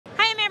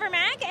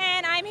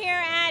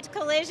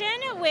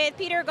Collision with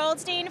Peter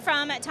Goldstein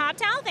from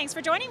Toptal. Thanks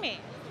for joining me.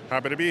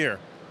 Happy to be here.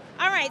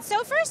 All right,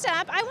 so first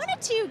up, I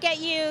wanted to get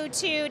you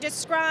to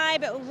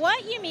describe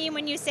what you mean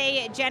when you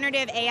say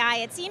generative AI.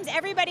 It seems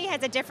everybody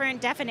has a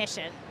different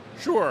definition.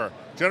 Sure.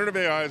 Generative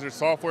AIs are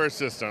software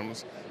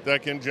systems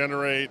that can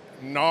generate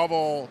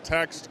novel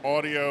text,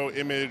 audio,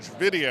 image,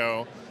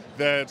 video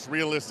that's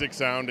realistic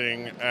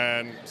sounding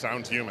and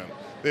sounds human.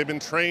 They've been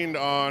trained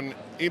on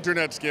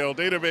internet scale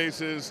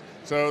databases,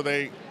 so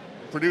they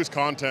produce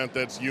content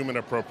that's human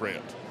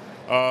appropriate.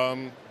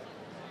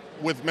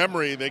 With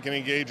memory, they can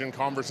engage in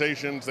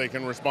conversations, they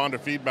can respond to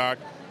feedback,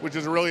 which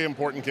is a really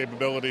important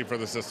capability for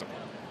the system.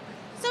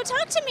 So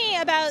talk to me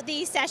about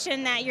the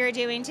session that you're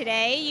doing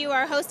today. You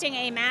are hosting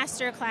a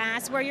master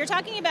class where you're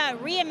talking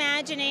about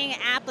reimagining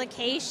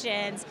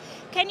applications.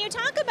 Can you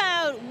talk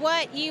about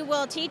what you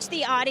will teach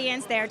the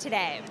audience there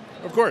today?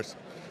 Of course.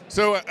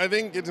 So I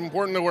think it's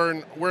important that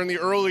we're in the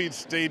early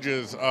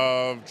stages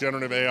of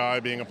generative AI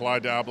being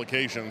applied to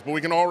applications, but we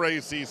can already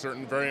see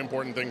certain very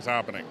important things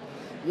happening.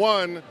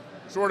 One,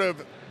 sort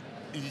of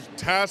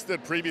tasks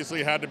that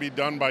previously had to be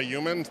done by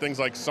humans, things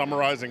like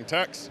summarizing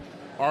text,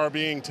 are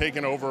being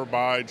taken over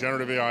by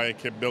generative AI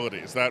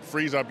capabilities. That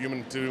frees up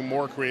humans to do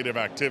more creative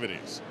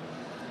activities.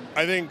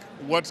 I think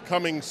what's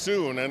coming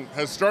soon and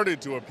has started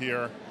to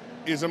appear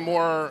is a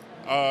more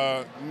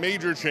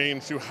major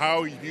change to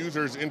how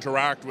users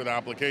interact with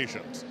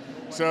applications.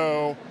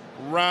 So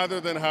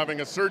rather than having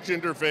a search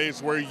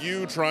interface where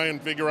you try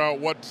and figure out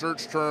what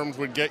search terms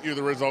would get you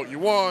the result you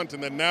want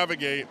and then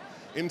navigate,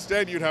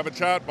 instead you'd have a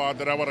chatbot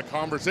that had a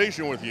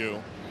conversation with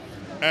you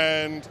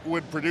and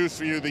would produce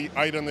for you the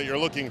item that you're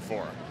looking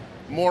for.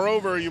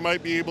 Moreover, you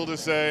might be able to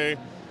say,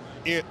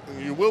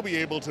 you will be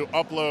able to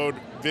upload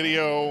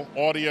video,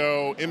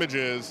 audio,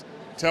 images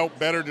to help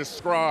better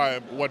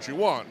describe what you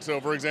want.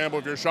 So for example,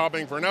 if you're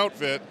shopping for an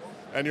outfit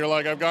and you're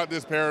like, I've got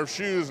this pair of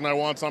shoes and I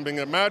want something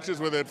that matches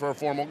with it for a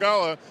formal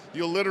gala,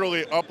 you'll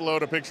literally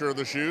upload a picture of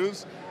the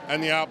shoes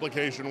and the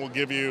application will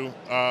give you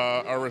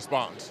a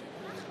response.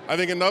 I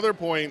think another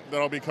point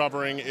that I'll be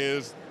covering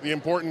is the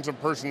importance of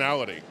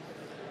personality.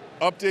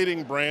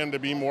 Updating brand to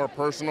be more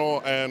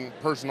personal and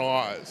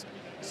personalized.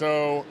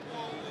 So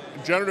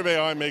generative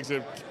AI makes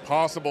it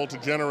possible to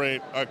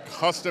generate a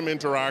custom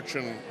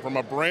interaction from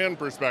a brand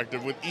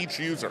perspective with each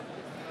user.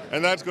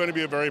 And that's going to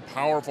be a very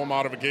powerful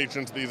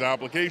modification to these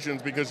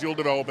applications because you'll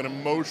develop an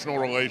emotional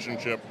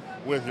relationship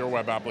with your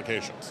web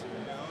applications.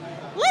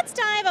 Let's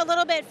dive a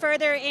little bit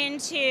further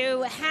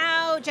into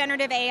how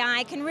generative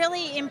AI can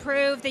really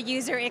improve the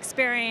user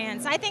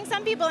experience. I think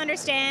some people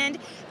understand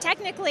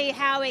technically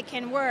how it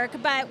can work,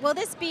 but will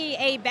this be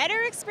a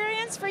better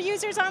experience for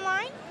users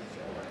online?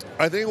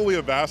 I think it will be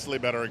a vastly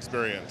better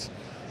experience.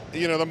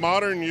 You know, the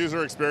modern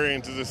user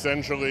experience is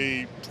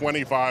essentially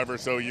 25 or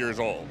so years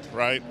old,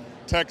 right?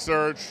 Text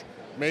search,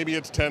 maybe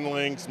it's 10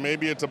 links,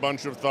 maybe it's a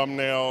bunch of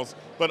thumbnails,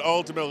 but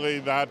ultimately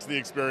that's the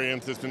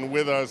experience that's been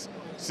with us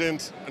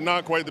since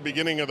not quite the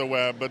beginning of the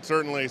web, but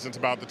certainly since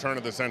about the turn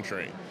of the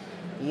century.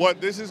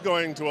 What this is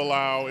going to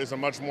allow is a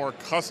much more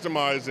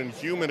customized and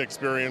human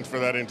experience for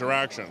that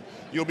interaction.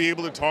 You'll be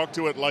able to talk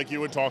to it like you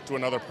would talk to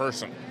another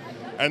person,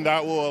 and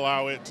that will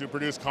allow it to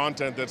produce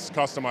content that's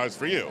customized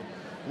for you.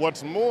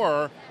 What's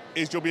more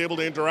is you'll be able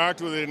to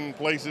interact with it in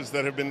places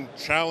that have been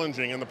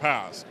challenging in the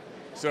past.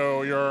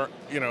 So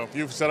if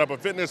you've set up a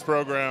fitness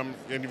program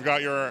and you've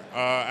got your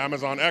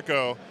Amazon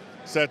Echo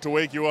set to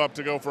wake you up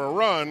to go for a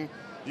run,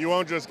 you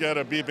won't just get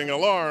a beeping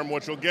alarm.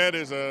 What you'll get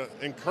is an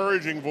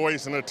encouraging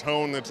voice and a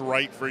tone that's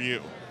right for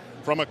you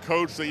from a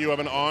coach that you have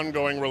an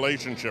ongoing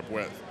relationship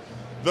with.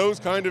 Those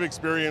kind of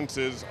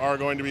experiences are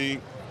going to be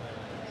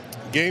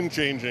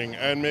game-changing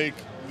and make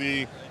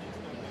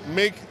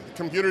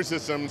computer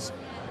systems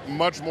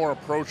much more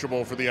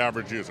approachable for the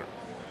average user.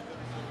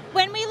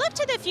 When we look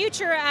to the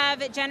future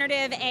of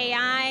generative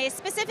AI,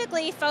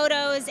 specifically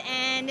photos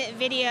and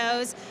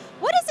videos,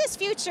 what does this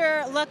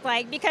future look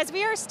like? Because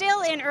we are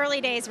still in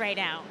early days right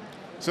now.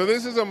 So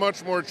this is a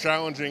much more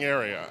challenging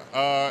area.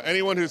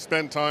 Anyone who's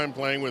spent time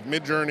playing with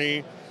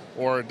Midjourney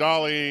or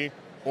DALL-E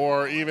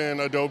or even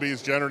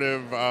Adobe's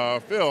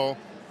generative fill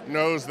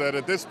knows that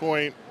at this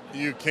point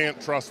you can't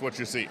trust what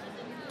you see.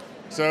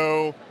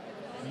 So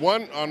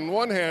on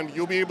one hand,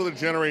 you'll be able to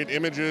generate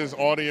images,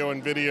 audio,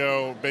 and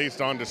video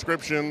based on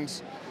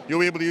descriptions.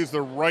 You'll be able to use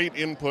the right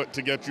input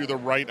to get you the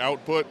right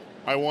output.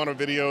 I want a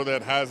video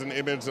that has an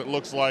image that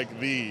looks like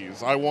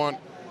these. I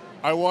want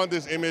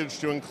this image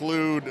to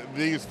include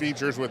these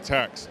features with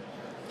text.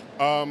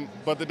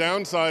 But the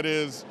downside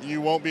is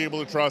you won't be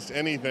able to trust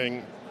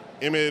anything,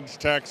 image,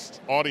 text,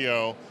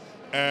 audio,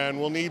 and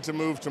we'll need to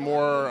move to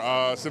more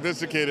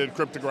sophisticated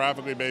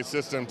cryptographically based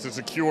systems to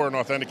secure and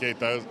authenticate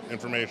that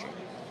information.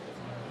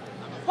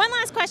 One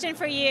last question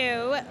for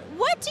you.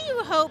 What do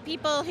you hope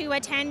people who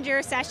attend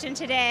your session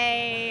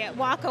today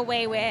walk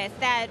away with,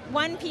 that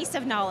one piece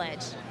of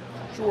knowledge?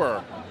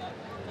 Sure.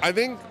 I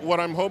think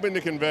what I'm hoping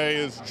to convey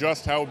is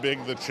just how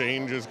big the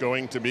change is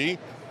going to be.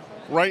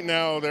 Right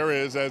now there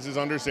is, as is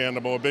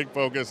understandable, a big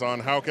focus on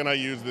how can I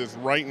use this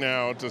right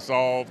now to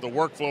solve the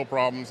workflow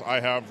problems I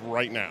have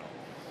right now.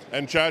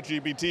 And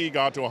ChatGPT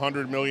got to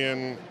 100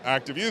 million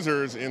active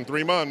users in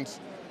 3 months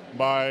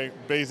by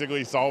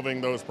basically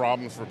solving those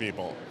problems for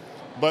people.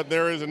 But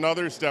there is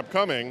another step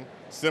coming,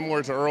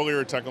 similar to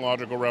earlier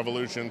technological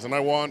revolutions, and I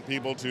want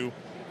people to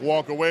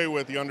walk away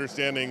with the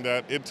understanding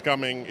that it's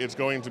coming, it's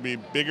going to be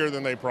bigger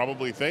than they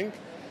probably think,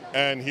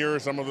 and here are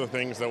some of the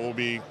things that will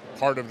be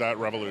part of that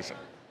revolution.